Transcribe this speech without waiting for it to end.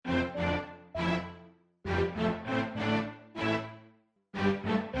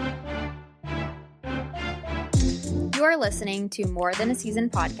You are listening to More Than a Season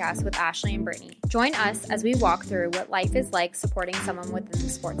podcast with Ashley and Brittany. Join us as we walk through what life is like supporting someone within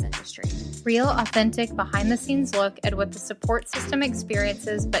the sports industry. Real, authentic, behind-the-scenes look at what the support system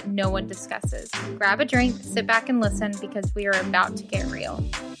experiences but no one discusses. Grab a drink, sit back and listen because we are about to get real.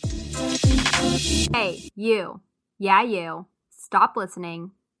 Hey, you. Yeah, you. Stop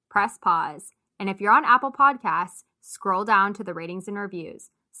listening, press pause, and if you're on Apple Podcasts, scroll down to the ratings and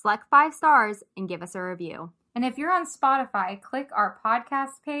reviews. Select 5 stars and give us a review. And if you're on Spotify, click our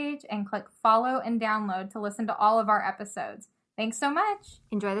podcast page and click follow and download to listen to all of our episodes. Thanks so much.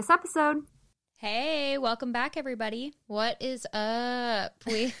 Enjoy this episode. Hey, welcome back, everybody. What is up?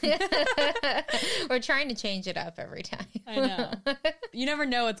 We're trying to change it up every time. I know. You never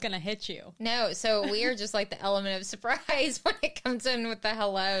know what's going to hit you. No, so we are just like the element of surprise when it comes in with the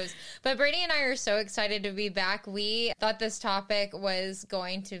hellos. But Brittany and I are so excited to be back. We thought this topic was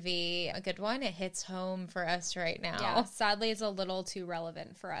going to be a good one. It hits home for us right now. Yeah, sadly, it's a little too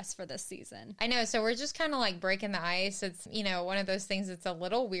relevant for us for this season. I know, so we're just kind of like breaking the ice. It's, one of those things that's a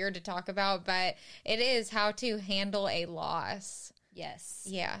little weird to talk about, but it is how to handle a loss. Yes.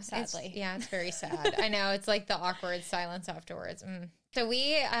 Yeah. Sadly. It's very sad. I know. It's like the awkward silence afterwards. So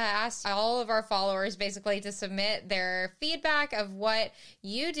we asked all of our followers basically to submit their feedback of what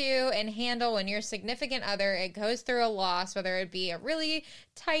you do and handle when your significant other, it goes through a loss, whether it be a really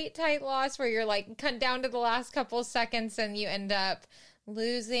tight loss where you're like cut down to the last couple seconds and you end up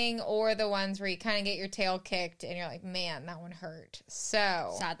losing, or the ones where you kind of get your tail kicked and you're like, man, that one hurt.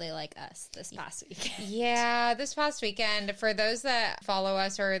 So sadly, like us this past weekend. Yeah, this past weekend. For those that follow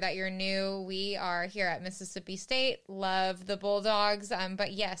us or that you're new, we are here at Mississippi State. Love the Bulldogs.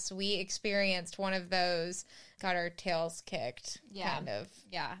 But yes, we experienced one of those, got our tails kicked. Yeah. Kind of.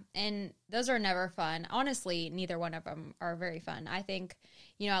 Yeah. And those are never fun. Honestly, neither one of them are very fun. I think,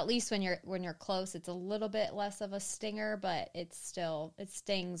 at least when you're close, it's a little bit less of a stinger, but it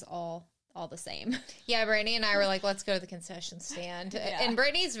stings all the same. Yeah, Brittany and I were like, let's go to the concession stand. Yeah. And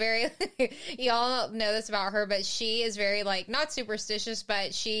Brittany's very, you all know this about her, but she is very like, not superstitious,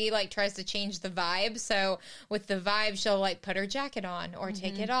 but she like tries to change the vibe. So with the vibe, she'll like put her jacket on or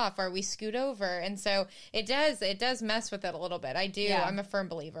take it off, or we scoot over. And so it does mess with it a little bit. I do. Yeah. I'm a firm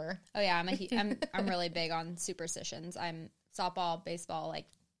believer. Oh yeah. I'm really big on superstitions. I'm softball, baseball, like,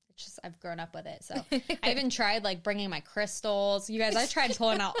 I've grown up with it. So I even tried like bringing my crystals. You guys, I tried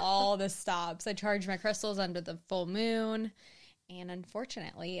pulling out all the stops. I charged my crystals under the full moon, and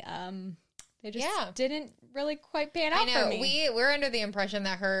unfortunately, they just didn't really quite pan out for me. We're under the impression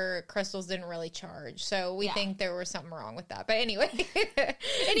that her crystals didn't really charge, so we think there was something wrong with that. But anyway,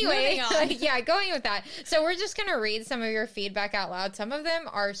 going with that. So we're just gonna read some of your feedback out loud. Some of them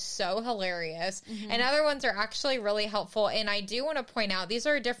are so hilarious, and other ones are actually really helpful. And I do want to point out these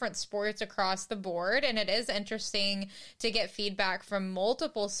are different sports across the board, and it is interesting to get feedback from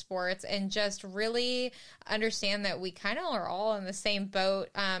multiple sports and just really understand that we kind of are all in the same boat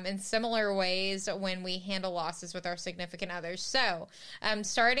in similar ways when we handle losses with our significant others. So,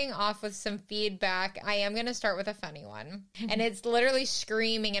 starting off with some feedback, I am going to start with a funny one. And it's literally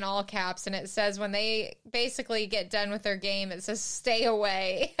screaming in all caps. And it says when they basically get done with their game, it says, stay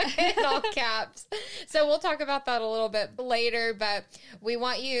away in all caps. So we'll talk about that a little bit later. But we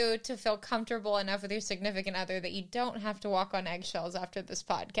want you to feel comfortable enough with your significant other that you don't have to walk on eggshells after this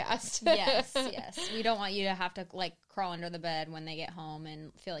podcast. Yes. We don't want you to have to like crawl under the bed when they get home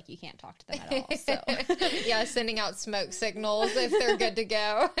and feel like you can't talk to them at all. So yeah, sending out smoke signals if they're good to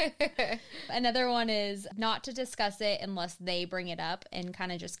go. Another one is not to discuss it unless they bring it up, and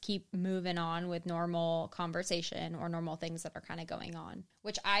kind of just keep moving on with normal conversation or normal things that are kind of going on,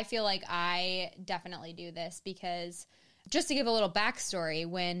 which I feel like I definitely do this because just to give a little backstory,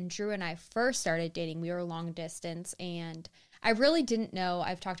 when Drew and I first started dating, we were long distance, and I really didn't know,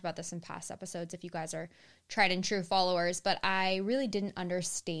 I've talked about this in past episodes if you guys are tried and true followers, but I really didn't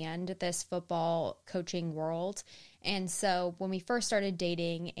understand this football coaching world. And so when we first started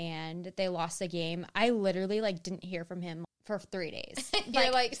dating and they lost the game, I literally like didn't hear from him for 3 days.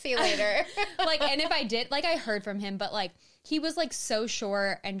 You're like, see you later. And if I did, like I heard from him, but like he was like so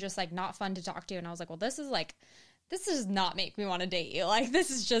short and just like not fun to talk to. And I was like, well, this does not make me want to date you. Like,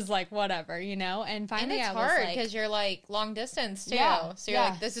 this is just like whatever, And finally, and it's hard because you're like long distance too. Yeah, so you're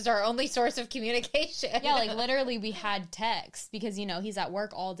like, this is our only source of communication. Yeah, like literally we had text because, he's at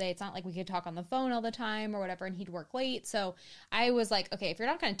work all day. It's not like we could talk on the phone all the time or whatever, and he'd work late. So I was like, okay, if you're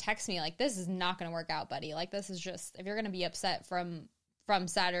not going to text me, like this is not going to work out, buddy. Like this is just, if you're going to be upset from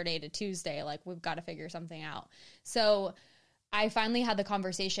Saturday to Tuesday, like we've got to figure something out. So I finally had the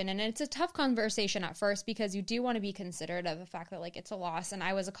conversation, and it's a tough conversation at first because you do want to be considerate of the fact that like it's a loss, and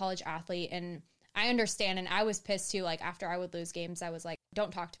I was a college athlete and I understand. And I was pissed too. Like after I would lose games, I was like,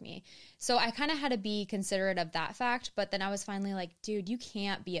 don't talk to me. So I kind of had to be considerate of that fact. But then I was finally like, dude, you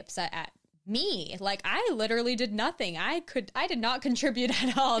can't be upset at me. Like I literally did nothing. I did not contribute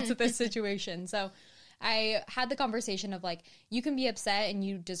at all to this situation. So I had the conversation of like, you can be upset and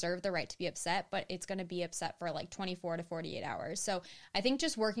you deserve the right to be upset, but it's going to be upset for like 24 to 48 hours. So I think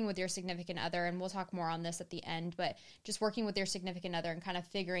just working with your significant other, and we'll talk more on this at the end, but just working with your significant other and kind of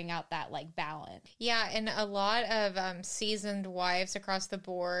figuring out that like balance. Yeah. And a lot of seasoned wives across the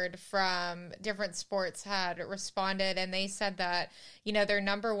board from different sports had responded, and they said that, you know, their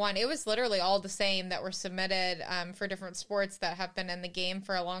number one, it was literally all the same that were submitted for different sports that have been in the game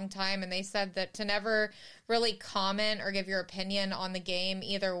for a long time. And they said that to never really comment or give your opinion on the game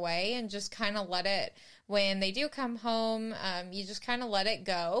either way, and just kind of let it, when they do come home, you just kind of let it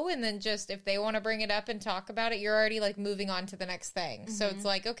go. And then just if they want to bring it up and talk about it, you're already like moving on to the next thing. So it's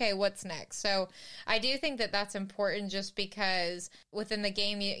like, okay, what's next? So I do think that that's important, just because within the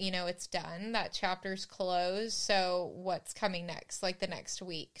game, you know, it's done. That chapter's closed. So what's coming next, like the next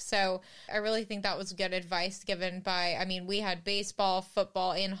week? So I really think that was good advice given by, I mean, we had baseball,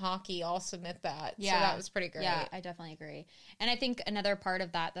 football, and hockey all submit that. Yeah. So that was pretty great. Yeah, I definitely agree. And I think another part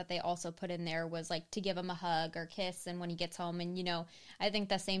of that they also put in there was like to give him a hug or kiss and when he gets home. And, you know, I think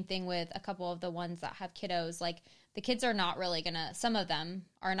the same thing with a couple of the ones that have kiddos. Like the kids are not really gonna, some of them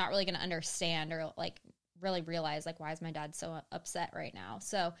are not really gonna understand or like really realize like, why is my dad so upset right now?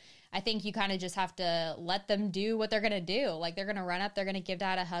 So I think you kind of just have to let them do what they're gonna do. Like they're gonna run up, they're gonna give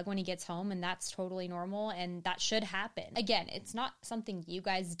dad a hug when he gets home, and that's totally normal, and that should happen. Again, it's not something you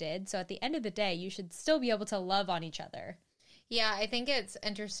guys did, so at the end of the day, you should still be able to love on each other. Yeah, I think it's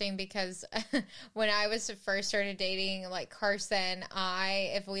interesting because when I was first started dating like Carson,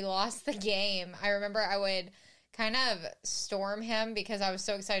 if we lost the game, I remember I would kind of storm him because I was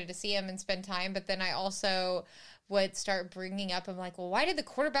so excited to see him and spend time. But then I also would start bringing up, I'm like, well, why did the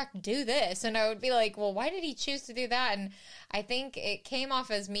quarterback do this? And I would be like, well, why did he choose to do that? And I think it came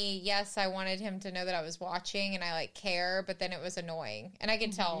off as me, yes, I wanted him to know that I was watching and I like care, but then it was annoying. And I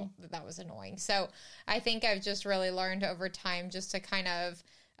could tell that was annoying. So I think I've just really learned over time just to kind of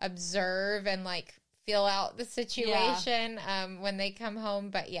observe and like feel out the situation when they come home.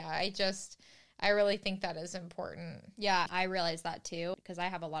 But yeah, I really think that is important. Yeah, I realize that too, because I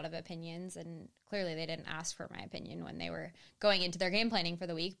have a lot of opinions, and clearly they didn't ask for my opinion when they were going into their game planning for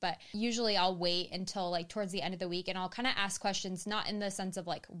the week. But usually I'll wait until like towards the end of the week, and I'll kind of ask questions, not in the sense of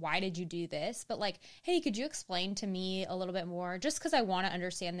like, why did you do this? But like, hey, could you explain to me a little bit more? Just because I want to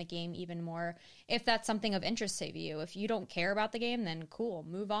understand the game even more, if that's something of interest to you. If you don't care about the game, then cool,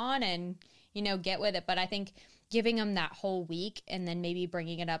 move on and, you know, get with it. But I think giving them that whole week and then maybe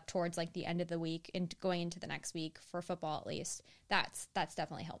bringing it up towards like the end of the week and going into the next week for football, at least, that's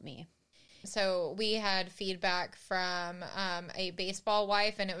definitely helped me. So we had feedback from a baseball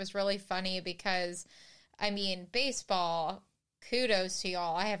wife, and it was really funny because, I mean, baseball, kudos to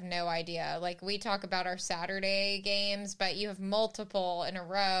y'all. I have no idea. Like, we talk about our Saturday games, but you have multiple in a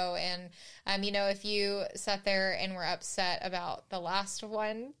row. And, you know, if you sat there and were upset about the last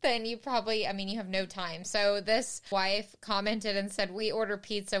one, then you probably, I mean, you have no time. So this wife commented and said, we order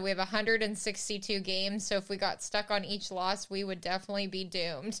pizza. We have 162 games. So if we got stuck on each loss, we would definitely be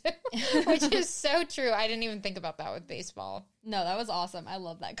doomed, which is so true. I didn't even think about that with baseball. No, that was awesome. I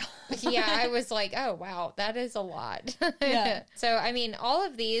love that. Yeah, I was like, oh, wow, that is a lot. Yeah. So, I mean, all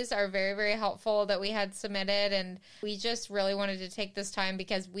of these are very, very helpful that we had submitted, and we just really wanted to take this time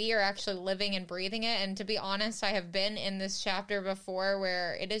because we are actually living and breathing it. And to be honest, I have been in this chapter before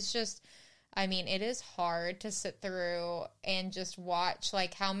where it is just, I mean, it is hard to sit through and just watch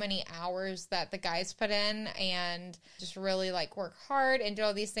like how many hours that the guys put in and just really like work hard and do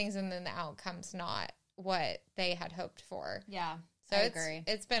all these things, and then the outcome's not what they had hoped for. Yeah. So I agree.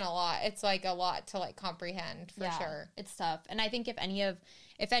 It's been a lot. It's like a lot to like comprehend for sure. It's tough. And I think if any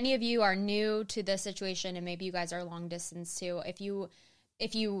of you are new to this situation, and maybe you guys are long distance too, if you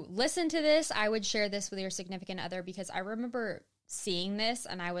listen to this, I would share this with your significant other, because I remember seeing this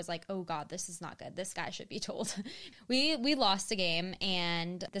and I was like, oh God, this is not good. This guy should be told. We lost a game,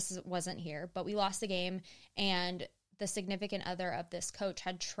 and this wasn't here, but we lost a game, and the significant other of this coach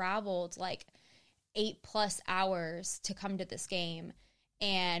had traveled like 8+ hours to come to this game,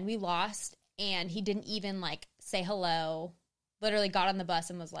 and we lost, and he didn't even like say hello, literally got on the bus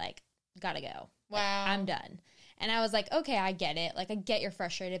and was like, gotta go. Wow. Like, I'm done. And I was like, okay, I get it. Like, I get you're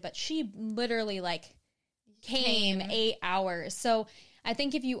frustrated, but she literally like came 8 hours. So I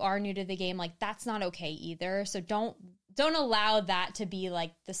think if you are new to the game, like that's not okay either. So don't don't allow that to be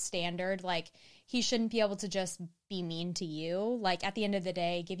like the standard. Like, he shouldn't be able to just be mean to you. Like, at the end of the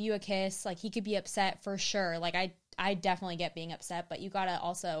day, give you a kiss. Like, he could be upset for sure. Like, I definitely get being upset, but you got to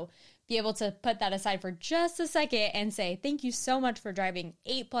also be able to put that aside for just a second and say, thank you so much for driving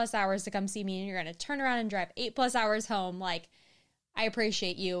 8+ hours to come see me, and you're going to turn around and drive 8+ hours home. Like, I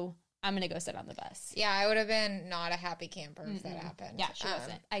appreciate you. I'm going to go sit on the bus. Yeah, I would have been not a happy camper if that happened. Yeah, she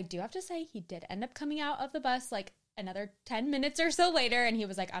wasn't. I do have to say, he did end up coming out of the bus like another 10 minutes or so later, and he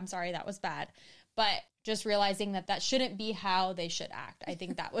was like, I'm sorry, that was bad. But just realizing that shouldn't be how they should act. I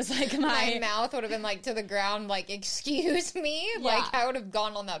think that was like my mouth would have been like to the ground, like, excuse me? Yeah. Like, I would have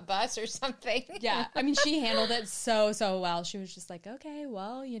gone on that bus or something. Yeah. I mean, she handled it so well. She was just like, okay,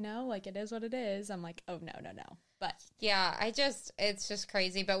 well, you know, like, it is what it is. I'm like, oh, no. But yeah, it's just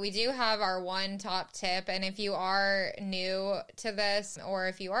crazy. But we do have our one top tip. And if you are new to this, or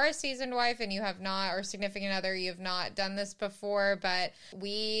if you are a seasoned wife and you have not, or significant other, you have not done this before, but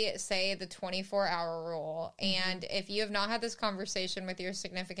we say the 24-hour rule. And if you have not had this conversation with your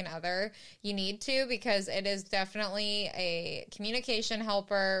significant other, you need to, because it is definitely a communication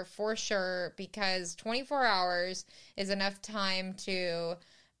helper for sure, because 24 hours is enough time to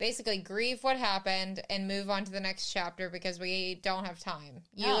basically grieve what happened and move on to the next chapter, because we don't have time.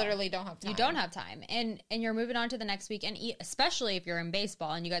 You literally don't have time. You don't have time. And you're moving on to the next week. And especially if you're in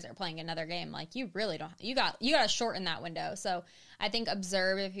baseball and you guys are playing another game, like, you really don't, you got to shorten that window. So I think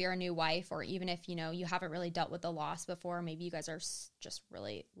observe if you're a new wife, or even if, you know, you haven't really dealt with the loss before, maybe you guys are just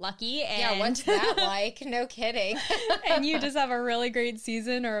really lucky. And yeah, what's that like? No kidding. And you just have a really great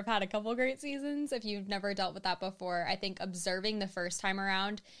season, or have had a couple great seasons. If you've never dealt with that before, I think observing the first time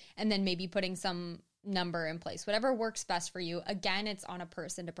around, and then maybe putting some number in place, whatever works best for you. Again, it's on a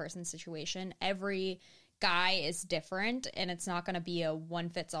person-to-person situation. Every guy is different, and it's not going to be a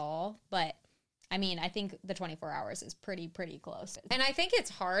one-fits-all, but I mean, I think the 24 hours is pretty close. And I think it's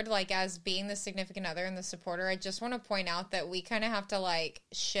hard, like, as being the significant other and the supporter, I just want to point out that we kind of have to, like,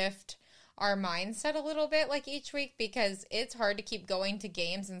 shift our mindset a little bit, like, each week, because it's hard to keep going to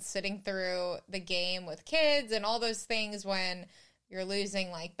games and sitting through the game with kids and all those things when you're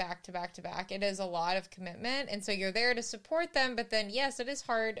losing, like, back to back to back. It is a lot of commitment. And so you're there to support them. But then, yes, it is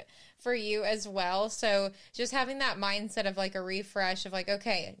hard for you as well. So just having that mindset of, like, a refresh of, like,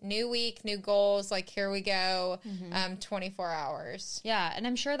 okay, new week, new goals. Like, here we go, 24 hours. Yeah. And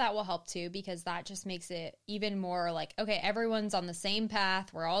I'm sure that will help too, because that just makes it even more like, okay, everyone's on the same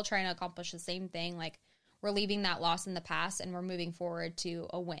path. We're all trying to accomplish the same thing. Like, we're leaving that loss in the past and we're moving forward to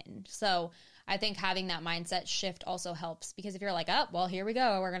a win. So I think having that mindset shift also helps, because if you're like, oh, well, here we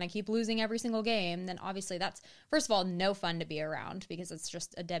go, we're going to keep losing every single game, then obviously that's, first of all, no fun to be around, because it's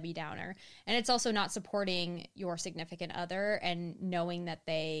just a Debbie Downer. And it's also not supporting your significant other and knowing that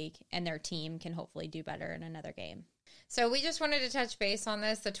they and their team can hopefully do better in another game. So we just wanted to touch base on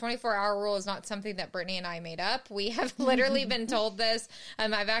this. The 24-hour rule is not something that Brittany and I made up. We have literally been told this.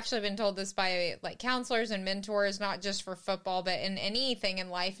 I've actually been told this by, like, counselors and mentors, not just for football, but in anything in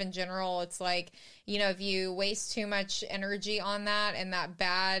life in general. It's like, you know, if you waste too much energy on that, and that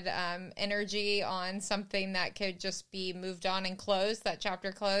bad energy on something that could just be moved on and closed, that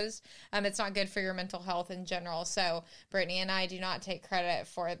chapter closed, it's not good for your mental health in general. So Brittany and I do not take credit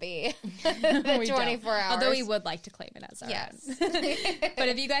for the 24 hours. Although we would like to claim it as our own. But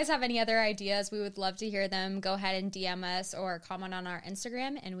if you guys have any other ideas, we would love to hear them. Go ahead and DM us or comment on our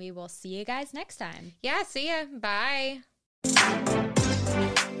Instagram, and we will see you guys next time. Yeah, see ya. Bye.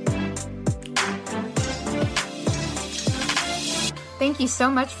 Thank you so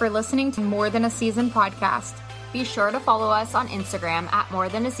much for listening to More Than a Season podcast. Be sure to follow us on Instagram at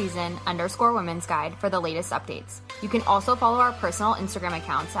morethanAseason_women's guide for the latest updates. You can also follow our personal Instagram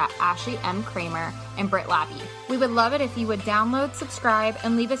accounts at Ashley M. Kramer and Britt Labby. We would love it if you would download, subscribe,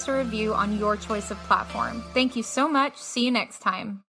 and leave us a review on your choice of platform. Thank you so much. See you next time.